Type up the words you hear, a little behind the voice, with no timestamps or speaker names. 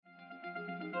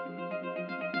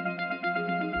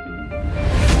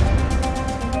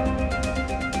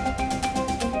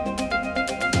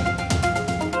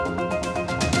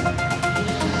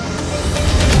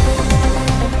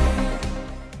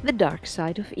The Dark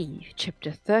Side of Eve,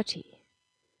 Chapter 30.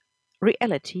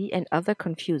 Reality and Other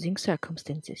Confusing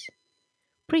Circumstances.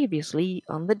 Previously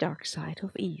on The Dark Side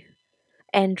of Eve.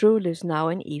 Andrew lives now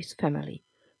in Eve's family,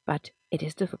 but it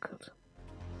is difficult.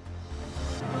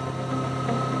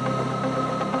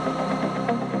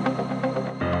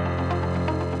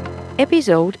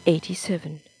 Episode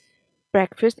 87.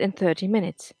 Breakfast in 30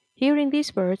 minutes. Hearing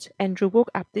these words, Andrew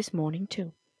woke up this morning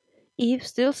too. Eve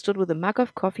still stood with a mug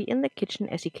of coffee in the kitchen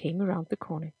as he came around the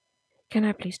corner. "Can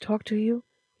I please talk to you?"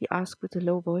 he asked with a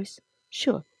low voice.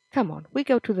 "Sure. Come on, we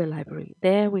go to the library.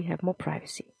 There we have more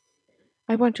privacy."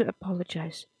 "I want to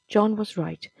apologize. John was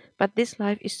right, but this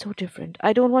life is so different.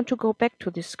 I don't want to go back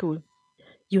to this school."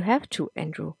 "You have to,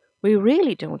 Andrew. We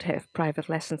really don't have private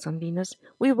lessons on Venus.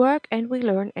 We work and we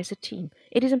learn as a team.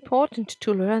 It is important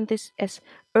to learn this as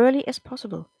early as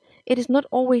possible. It is not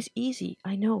always easy,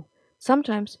 I know.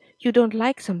 Sometimes you don't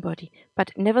like somebody,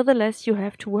 but nevertheless you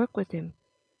have to work with him.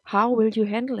 How will you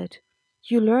handle it?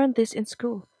 You learn this in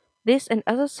school. This and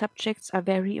other subjects are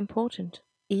very important."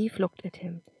 Eve looked at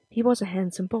him. He was a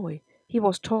handsome boy. He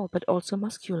was tall but also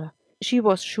muscular. She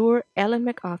was sure Alan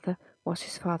MacArthur was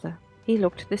his father. He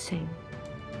looked the same.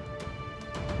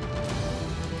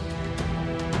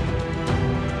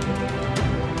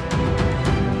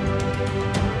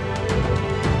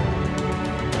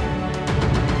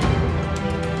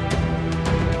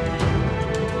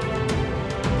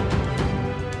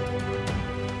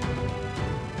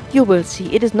 "You will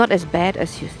see, it is not as bad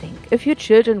as you think. A few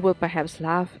children will perhaps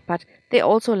laugh, but they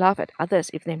also laugh at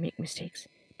others if they make mistakes.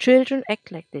 Children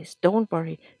act like this. Don't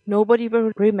worry. Nobody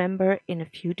will remember in a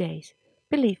few days.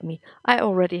 Believe me, I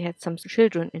already had some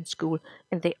children in school,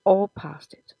 and they all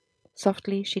passed it."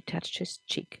 Softly she touched his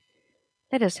cheek.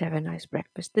 "Let us have a nice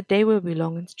breakfast. The day will be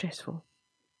long and stressful."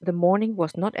 The morning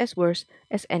was not as worse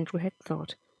as Andrew had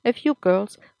thought. A few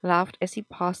girls laughed as he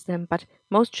passed them, but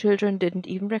most children didn't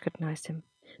even recognize him.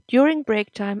 During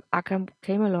break time, Akam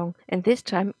came along, and this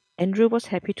time Andrew was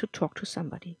happy to talk to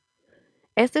somebody.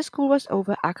 As the school was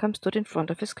over, Akam stood in front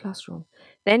of his classroom.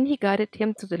 Then he guided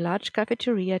him to the large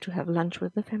cafeteria to have lunch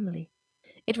with the family.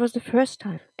 It was the first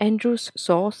time Andrew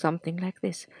saw something like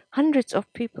this. Hundreds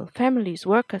of people, families,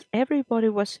 workers, everybody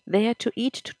was there to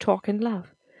eat, to talk and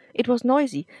laugh. It was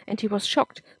noisy, and he was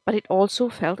shocked, but it also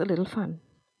felt a little fun.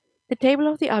 The table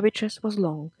of the arbitress was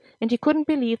long, and he couldn't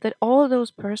believe that all those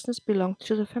persons belonged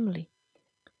to the family.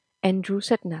 Andrew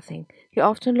said nothing. He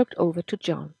often looked over to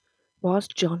John. Was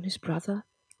John his brother?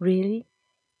 Really?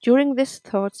 During these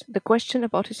thoughts, the question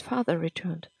about his father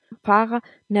returned. Farah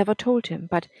never told him,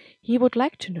 but he would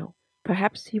like to know.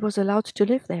 Perhaps he was allowed to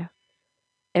live there.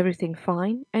 "Everything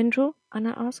fine, Andrew?"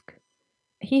 Anna asked.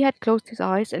 He had closed his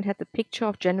eyes and had the picture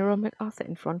of General MacArthur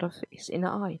in front of his inner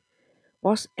eye.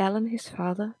 Was Alan his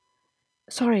father?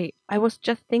 "Sorry, I was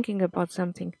just thinking about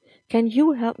something. Can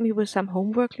you help me with some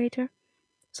homework later?"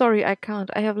 "Sorry, I can't.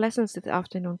 I have lessons this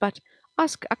afternoon, but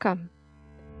ask Akam."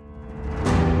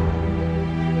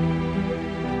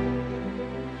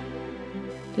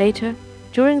 Later,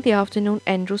 during the afternoon,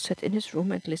 Andrew sat in his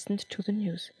room and listened to the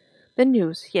news. The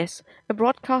news, yes, a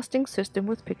broadcasting system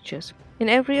with pictures. In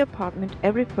every apartment,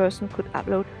 every person could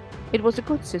upload. It was a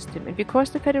good system, and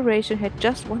because the Federation had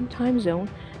just one time zone,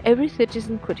 every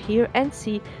citizen could hear and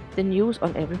see the news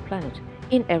on every planet,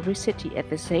 in every city at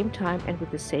the same time and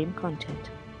with the same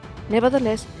content.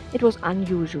 Nevertheless, it was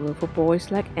unusual for boys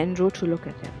like Andrew to look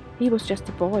at them. He was just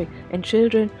a boy, and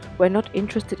children were not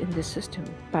interested in this system.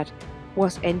 But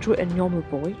was Andrew a normal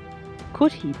boy?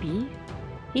 Could he be?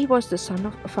 He was the son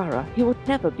of Farah. He would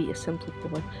never be a simple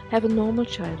boy, have a normal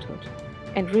childhood.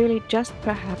 And really, just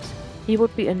perhaps, he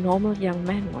would be a normal young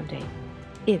man one day.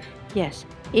 If, yes,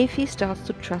 if he starts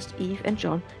to trust Eve and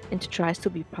John and tries to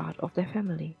be part of their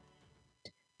family.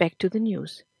 Back to the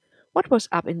news. What was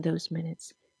up in those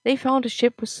minutes? They found a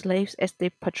ship with slaves as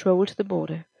they patrolled the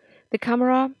border. The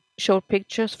camera showed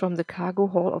pictures from the cargo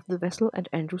hall of the vessel, and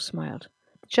Andrew smiled.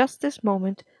 Just this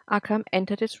moment, Akam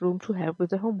entered his room to help with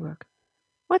the homework.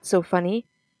 "What's so funny?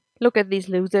 Look at these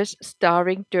losers,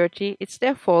 starving, dirty. It's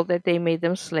their fault that they made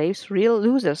them slaves, real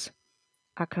losers."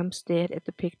 Akam stared at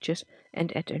the pictures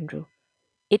and at Andrew.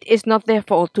 "It is not their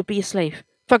fault to be a slave.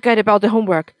 Forget about the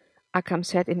homework," Akam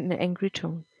said in an angry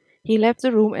tone. He left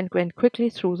the room and went quickly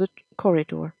through the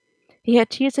corridor. He had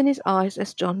tears in his eyes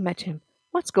as John met him.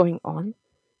 "What's going on?"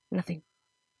 "Nothing.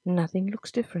 Nothing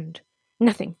looks different."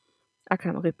 "Nothing,"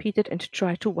 Akam repeated and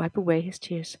tried to wipe away his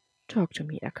tears. "Talk to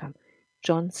me, Akam,"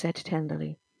 John said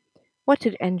tenderly. "What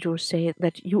did Andrew say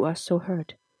that you are so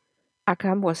hurt?"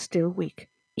 Akam was still weak.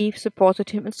 Eve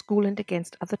supported him in school and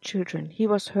against other children. He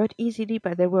was hurt easily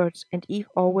by their words, and Eve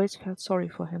always felt sorry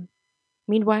for him.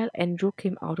 Meanwhile, Andrew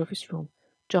came out of his room.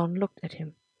 John looked at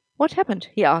him. What happened?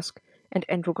 He asked, and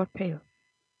Andrew got pale.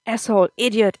 Asshole,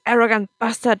 idiot, arrogant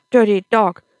bastard, dirty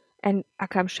dog! And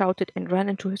Akam shouted and ran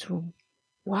into his room.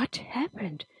 What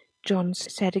happened? John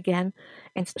said again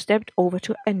and stepped over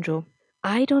to Andrew.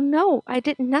 I don't know. I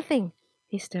did nothing,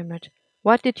 he stammered.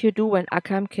 What did you do when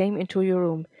Akam came into your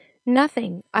room?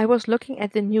 Nothing. I was looking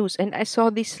at the news and I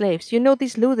saw these slaves. You know,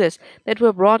 these looters that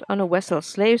were brought on a vessel,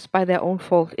 slaves by their own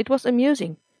fault. It was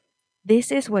amusing.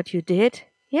 This is what you did?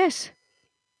 Yes.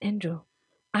 Andrew,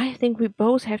 I think we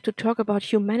both have to talk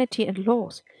about humanity and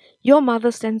laws. Your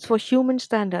mother stands for human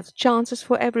standards, chances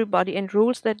for everybody, and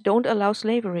rules that don't allow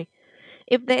slavery.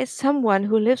 If there is someone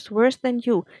who lives worse than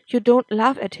you don't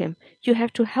laugh at him. You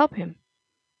have to help him.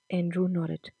 Andrew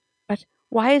nodded. But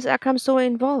why is Akam so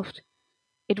involved?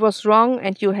 It was wrong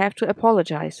and you have to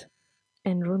apologize.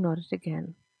 Andrew nodded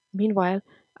again. Meanwhile,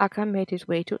 Akam made his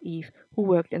way to Eve, who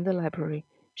worked in the library.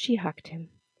 She hugged him.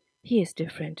 He is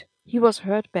different. He was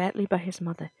hurt badly by his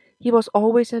mother. He was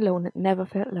always alone and never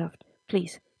felt loved.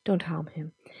 Please, don't harm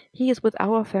him. He is with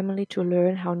our family to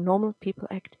learn how normal people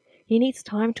act. He needs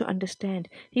time to understand.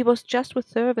 He was just with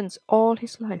servants all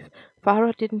his life.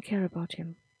 Farah didn't care about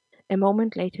him. A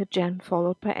moment later, Jan,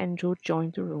 followed by Andrew,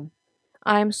 joined the room.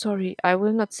 I am sorry, I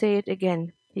will not say it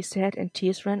again, he said, and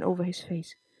tears ran over his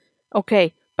face.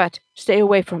 Okay, but stay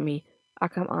away from me,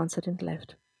 Akam answered and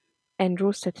left.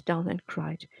 Andrew sat down and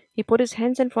cried. He put his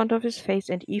hands in front of his face,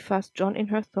 and Eve asked John in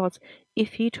her thoughts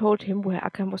if he told him where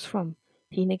Akam was from.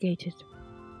 He negated.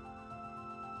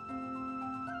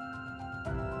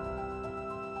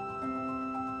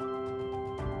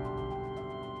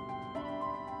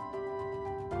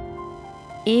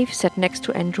 Eve sat next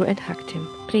to Andrew and hugged him.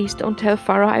 Please don't tell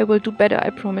Farah, I will do better,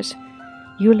 I promise.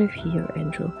 You live here,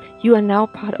 Andrew. You are now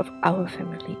part of our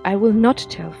family. I will not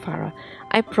tell Farah.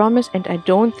 I promise, and I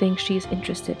don't think she is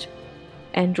interested.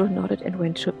 Andrew nodded and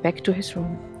went back to his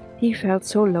room. He felt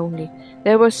so lonely.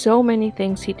 There were so many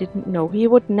things he didn't know. He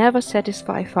would never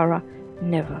satisfy Farah.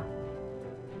 Never.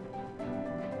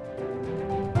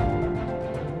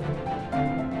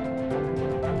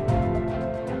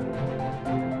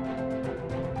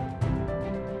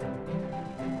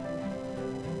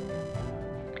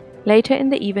 Later in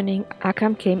the evening,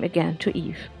 Akam came again to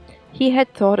Eve. He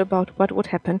had thought about what would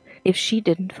happen if she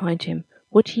didn't find him.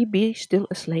 Would he be still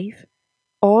a slave?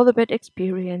 All the bad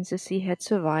experiences he had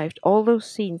survived, all those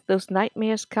scenes, those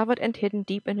nightmares covered and hidden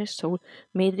deep in his soul,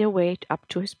 made their way up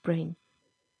to his brain.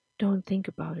 Don't think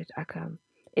about it, Akam.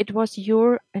 It was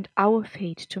your and our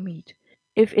fate to meet.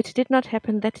 If it did not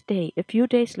happen that day, a few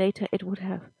days later it would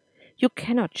have. You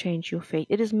cannot change your fate.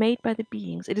 It is made by the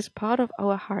beings. It is part of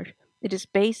our heart. It is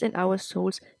based in our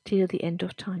souls till the end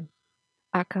of time.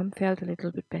 Akam felt a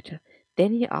little bit better.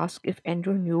 Then he asked if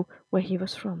Andrew knew where he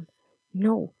was from.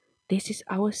 No, this is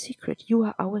our secret. You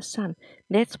are our son.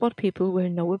 That's what people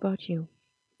will know about you.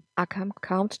 Akam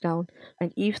calmed down,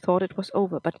 and Eve thought it was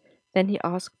over, but then he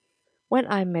asked, when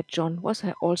I met John, was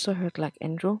I also hurt like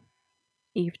Andrew?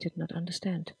 Eve did not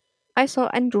understand. I saw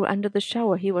Andrew under the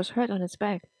shower. He was hurt on his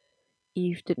back.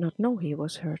 Eve did not know he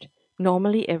was hurt.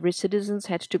 Normally, every citizen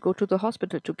had to go to the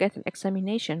hospital to get an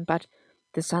examination, but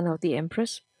the son of the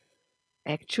Empress?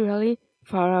 Actually,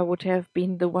 Farah would have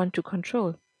been the one to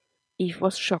control. Eve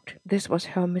was shocked. This was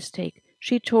her mistake.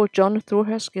 She told John through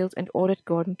her skills and ordered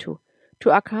Gordon too. To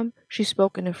Akam, she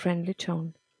spoke in a friendly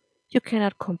tone. You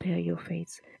cannot compare your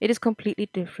fates. It is completely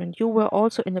different. You were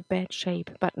also in a bad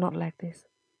shape, but not like this.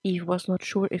 Eve was not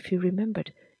sure if he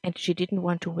remembered, and she didn't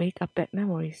want to wake up bad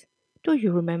memories. Do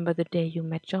you remember the day you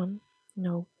met John?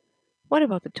 No. What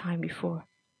about the time before?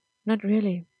 Not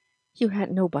really. You had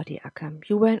nobody, Akam.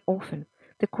 You were an orphan.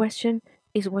 The question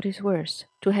is what is worse,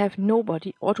 to have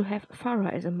nobody or to have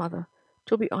Farah as a mother?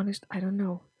 To be honest, I don't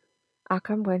know.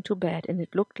 Akam went to bed, and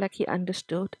it looked like he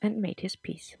understood and made his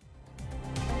peace.